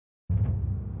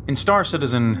In Star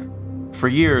Citizen, for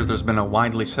years there's been a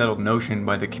widely settled notion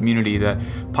by the community that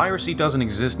piracy doesn't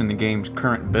exist in the game's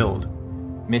current build.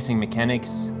 Missing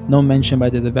mechanics. No mention by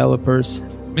the developers.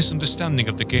 Misunderstanding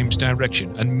of the game's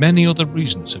direction, and many other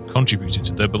reasons have contributed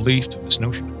to their belief of this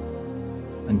notion.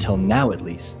 Until now, at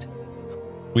least.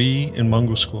 We in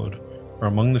Mongrel Squad are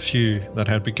among the few that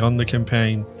had begun the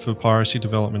campaign for piracy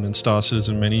development in Star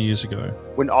Citizen many years ago.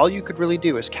 When all you could really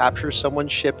do is capture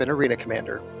someone's ship in Arena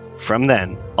Commander. From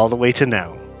then, all the way to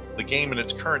now. The game in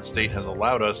its current state has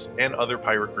allowed us and other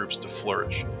pirate groups to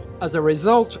flourish. As a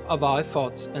result of our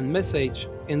thoughts and message,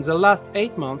 in the last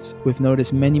 8 months, we've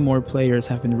noticed many more players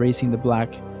have been racing the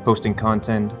black, posting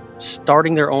content,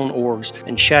 starting their own orgs,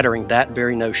 and shattering that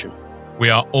very notion.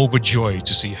 We are overjoyed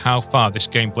to see how far this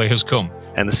gameplay has come,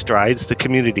 and the strides the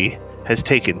community has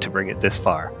taken to bring it this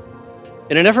far.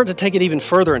 In an effort to take it even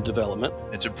further in development,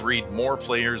 and to breed more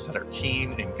players that are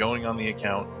keen and going on the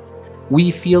account, we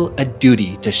feel a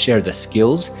duty to share the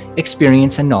skills,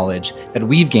 experience, and knowledge that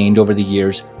we've gained over the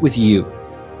years with you.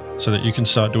 So that you can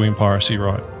start doing piracy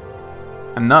right.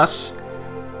 And thus,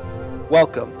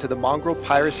 welcome to the Mongrel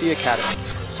Piracy Academy.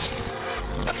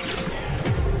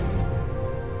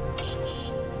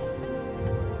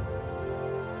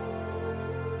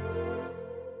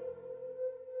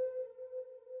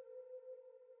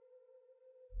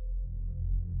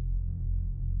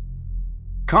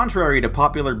 contrary to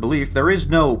popular belief, there is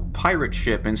no pirate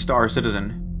ship in Star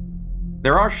Citizen.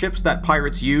 There are ships that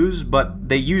pirates use, but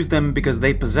they use them because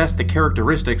they possess the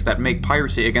characteristics that make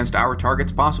piracy against our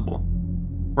targets possible.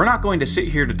 We're not going to sit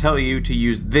here to tell you to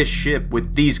use this ship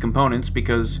with these components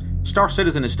because Star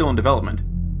Citizen is still in development.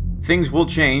 Things will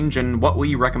change, and what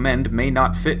we recommend may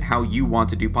not fit how you want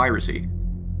to do piracy.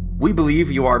 We believe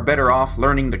you are better off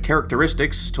learning the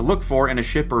characteristics to look for in a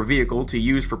ship or vehicle to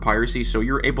use for piracy so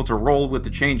you're able to roll with the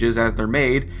changes as they're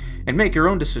made and make your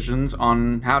own decisions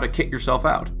on how to kit yourself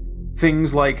out.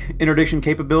 Things like interdiction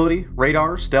capability,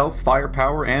 radar, stealth,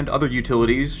 firepower, and other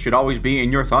utilities should always be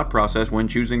in your thought process when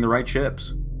choosing the right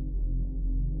ships.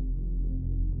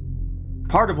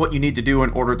 Part of what you need to do in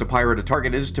order to pirate a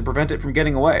target is to prevent it from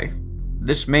getting away.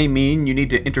 This may mean you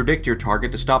need to interdict your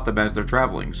target to stop them as they're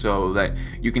traveling, so that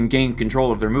you can gain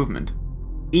control of their movement.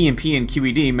 EMP and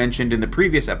QED mentioned in the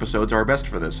previous episodes are best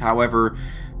for this. However,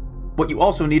 what you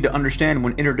also need to understand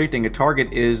when interdicting a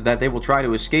target is that they will try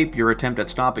to escape your attempt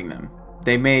at stopping them.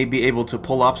 They may be able to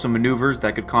pull off some maneuvers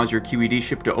that could cause your QED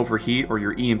ship to overheat or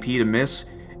your EMP to miss,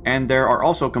 and there are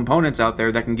also components out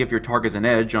there that can give your targets an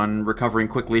edge on recovering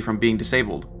quickly from being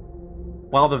disabled.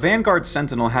 While the Vanguard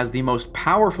Sentinel has the most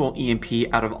powerful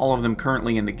EMP out of all of them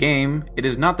currently in the game, it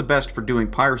is not the best for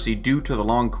doing piracy due to the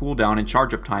long cooldown and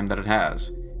charge-up time that it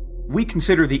has. We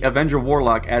consider the Avenger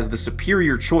Warlock as the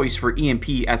superior choice for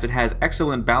EMP as it has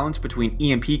excellent balance between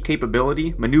EMP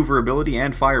capability, maneuverability,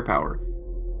 and firepower.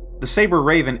 The Saber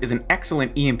Raven is an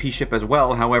excellent EMP ship as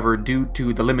well, however, due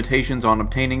to the limitations on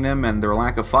obtaining them and their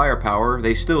lack of firepower,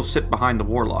 they still sit behind the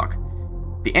Warlock.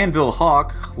 The Anvil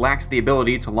Hawk lacks the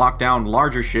ability to lock down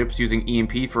larger ships using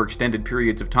EMP for extended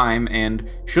periods of time and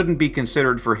shouldn't be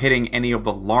considered for hitting any of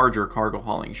the larger cargo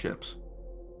hauling ships.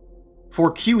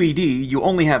 For QED, you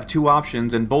only have two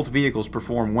options and both vehicles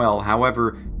perform well.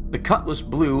 However, the Cutlass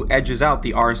Blue edges out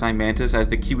the RSI Mantis as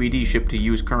the QED ship to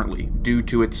use currently, due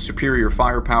to its superior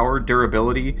firepower,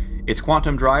 durability, its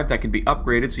quantum drive that can be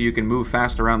upgraded so you can move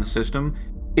fast around the system,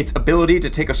 its ability to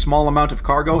take a small amount of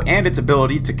cargo, and its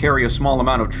ability to carry a small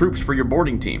amount of troops for your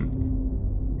boarding team.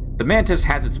 The Mantis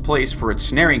has its place for its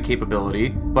snaring capability,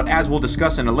 but as we'll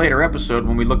discuss in a later episode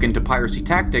when we look into piracy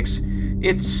tactics,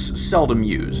 it's seldom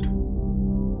used.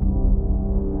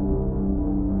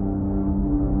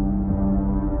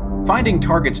 Finding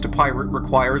targets to pirate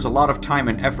requires a lot of time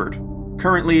and effort.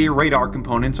 Currently, radar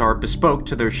components are bespoke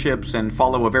to their ships and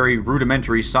follow a very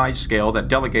rudimentary size scale that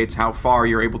delegates how far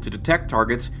you're able to detect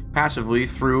targets passively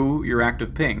through your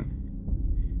active ping.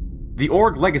 The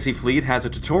Org Legacy Fleet has a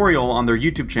tutorial on their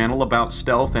YouTube channel about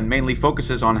stealth and mainly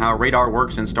focuses on how radar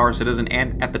works in Star Citizen,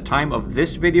 and at the time of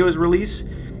this video's release,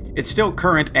 it's still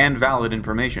current and valid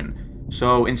information.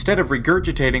 So instead of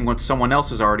regurgitating what someone else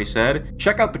has already said,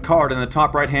 check out the card in the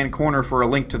top right hand corner for a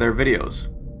link to their videos.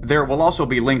 There will also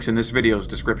be links in this video's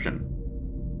description.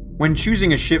 When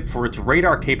choosing a ship for its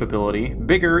radar capability,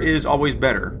 bigger is always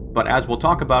better, but as we'll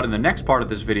talk about in the next part of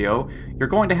this video, you're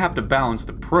going to have to balance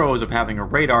the pros of having a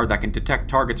radar that can detect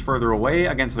targets further away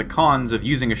against the cons of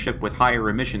using a ship with higher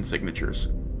emission signatures.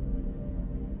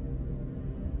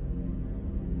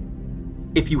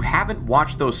 If you haven't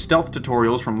watched those stealth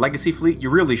tutorials from Legacy Fleet, you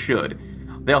really should.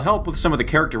 They'll help with some of the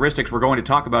characteristics we're going to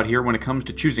talk about here when it comes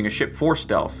to choosing a ship for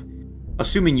stealth.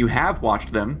 Assuming you have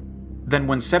watched them, then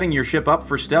when setting your ship up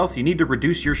for stealth, you need to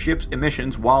reduce your ship's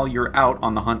emissions while you're out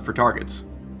on the hunt for targets.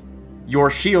 Your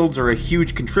shields are a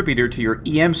huge contributor to your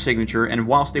EM signature, and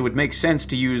whilst they would make sense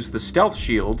to use the stealth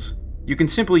shields, you can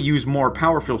simply use more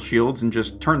powerful shields and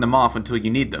just turn them off until you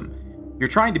need them. You're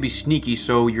trying to be sneaky,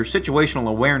 so your situational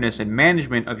awareness and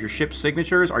management of your ship's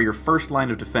signatures are your first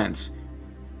line of defense.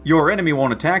 Your enemy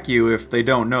won't attack you if they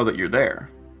don't know that you're there.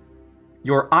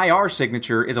 Your IR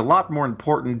signature is a lot more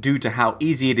important due to how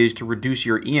easy it is to reduce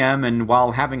your EM, and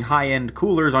while having high-end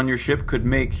coolers on your ship could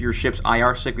make your ship's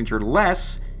IR signature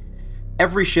less,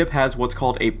 every ship has what's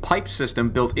called a pipe system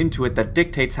built into it that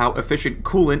dictates how efficient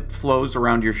coolant flows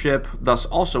around your ship, thus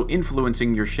also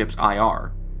influencing your ship's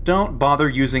IR. Don't bother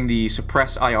using the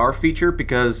suppress IR feature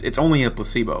because it's only a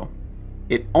placebo.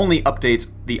 It only updates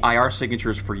the IR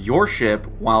signatures for your ship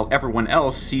while everyone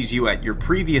else sees you at your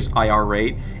previous IR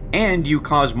rate, and you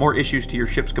cause more issues to your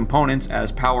ship's components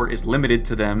as power is limited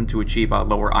to them to achieve a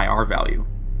lower IR value.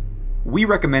 We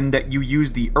recommend that you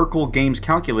use the Urkel Games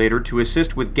calculator to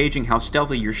assist with gauging how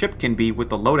stealthy your ship can be with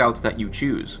the loadouts that you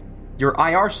choose. Your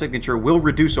IR signature will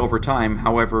reduce over time,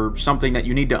 however, something that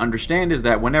you need to understand is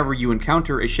that whenever you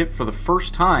encounter a ship for the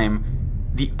first time,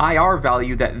 the IR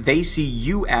value that they see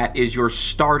you at is your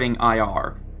starting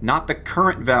IR, not the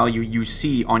current value you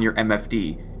see on your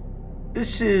MFD.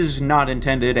 This is not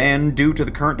intended, and due to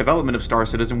the current development of Star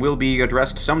Citizen, will be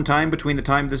addressed sometime between the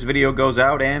time this video goes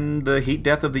out and the heat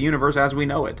death of the universe as we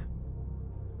know it.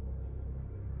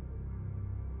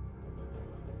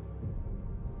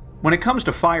 When it comes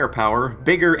to firepower,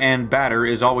 bigger and badder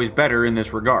is always better in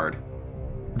this regard.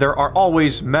 There are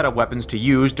always meta weapons to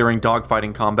use during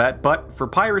dogfighting combat, but for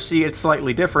piracy it's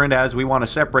slightly different as we want to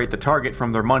separate the target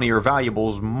from their money or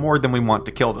valuables more than we want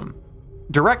to kill them.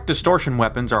 Direct distortion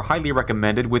weapons are highly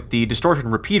recommended, with the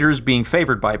distortion repeaters being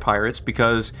favored by pirates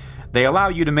because they allow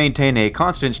you to maintain a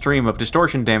constant stream of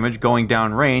distortion damage going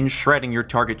down range, shredding your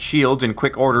target shields in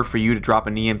quick order for you to drop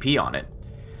an EMP on it.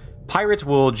 Pirates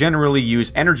will generally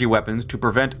use energy weapons to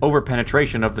prevent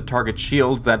overpenetration of the target's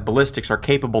shields that ballistics are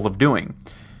capable of doing.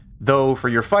 Though for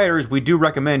your fighters, we do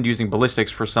recommend using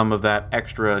ballistics for some of that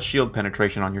extra shield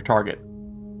penetration on your target.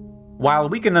 While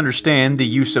we can understand the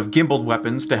use of gimbaled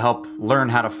weapons to help learn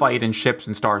how to fight in ships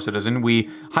in Star Citizen, we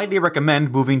highly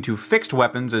recommend moving to fixed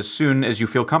weapons as soon as you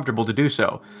feel comfortable to do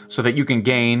so that you can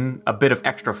gain a bit of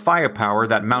extra firepower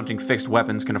that mounting fixed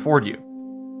weapons can afford you.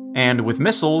 And with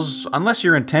missiles, unless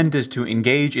your intent is to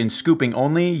engage in scooping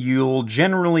only, you'll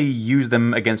generally use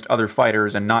them against other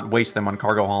fighters and not waste them on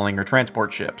cargo hauling or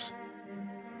transport ships.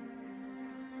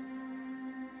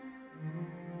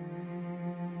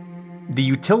 The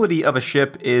utility of a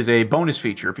ship is a bonus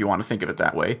feature if you want to think of it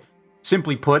that way.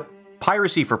 Simply put,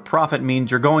 piracy for profit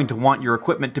means you're going to want your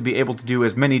equipment to be able to do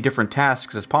as many different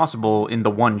tasks as possible in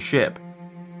the one ship.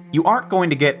 You aren't going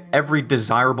to get every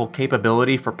desirable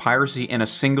capability for piracy in a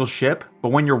single ship,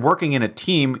 but when you're working in a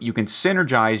team, you can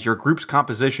synergize your group's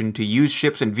composition to use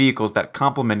ships and vehicles that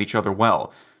complement each other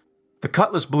well. The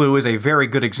Cutlass Blue is a very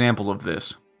good example of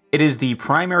this. It is the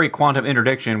primary quantum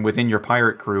interdiction within your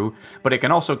pirate crew, but it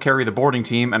can also carry the boarding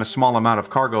team and a small amount of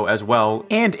cargo as well,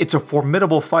 and it's a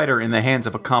formidable fighter in the hands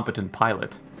of a competent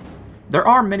pilot. There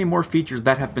are many more features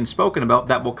that have been spoken about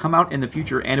that will come out in the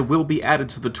future and will be added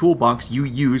to the toolbox you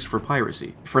use for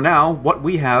piracy. For now, what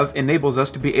we have enables us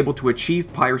to be able to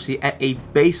achieve piracy at a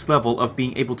base level of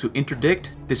being able to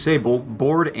interdict, disable,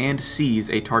 board, and seize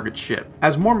a target ship.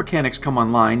 As more mechanics come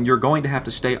online, you're going to have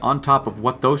to stay on top of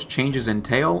what those changes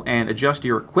entail and adjust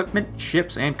your equipment,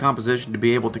 ships, and composition to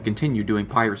be able to continue doing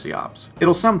piracy ops.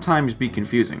 It'll sometimes be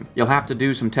confusing. You'll have to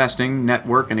do some testing,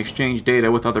 network, and exchange data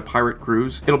with other pirate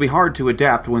crews. It'll be hard to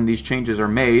adapt when these changes are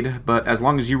made, but as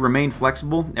long as you remain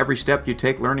flexible, every step you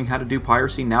take learning how to do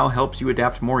piracy now helps you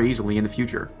adapt more easily in the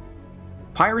future.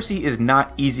 Piracy is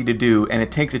not easy to do, and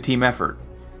it takes a team effort,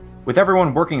 with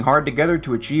everyone working hard together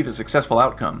to achieve a successful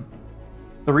outcome.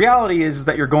 The reality is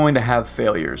that you're going to have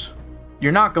failures.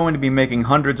 You're not going to be making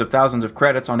hundreds of thousands of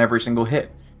credits on every single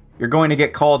hit. You're going to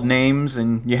get called names,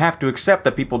 and you have to accept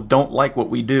that people don't like what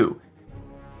we do.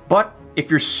 But if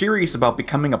you're serious about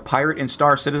becoming a pirate in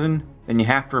Star Citizen, then you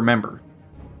have to remember,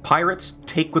 pirates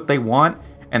take what they want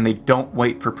and they don't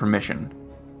wait for permission.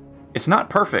 It's not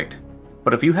perfect,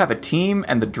 but if you have a team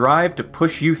and the drive to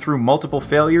push you through multiple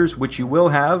failures, which you will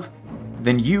have,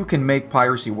 then you can make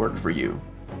piracy work for you.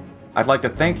 I'd like to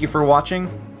thank you for watching,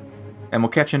 and we'll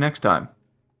catch you next time.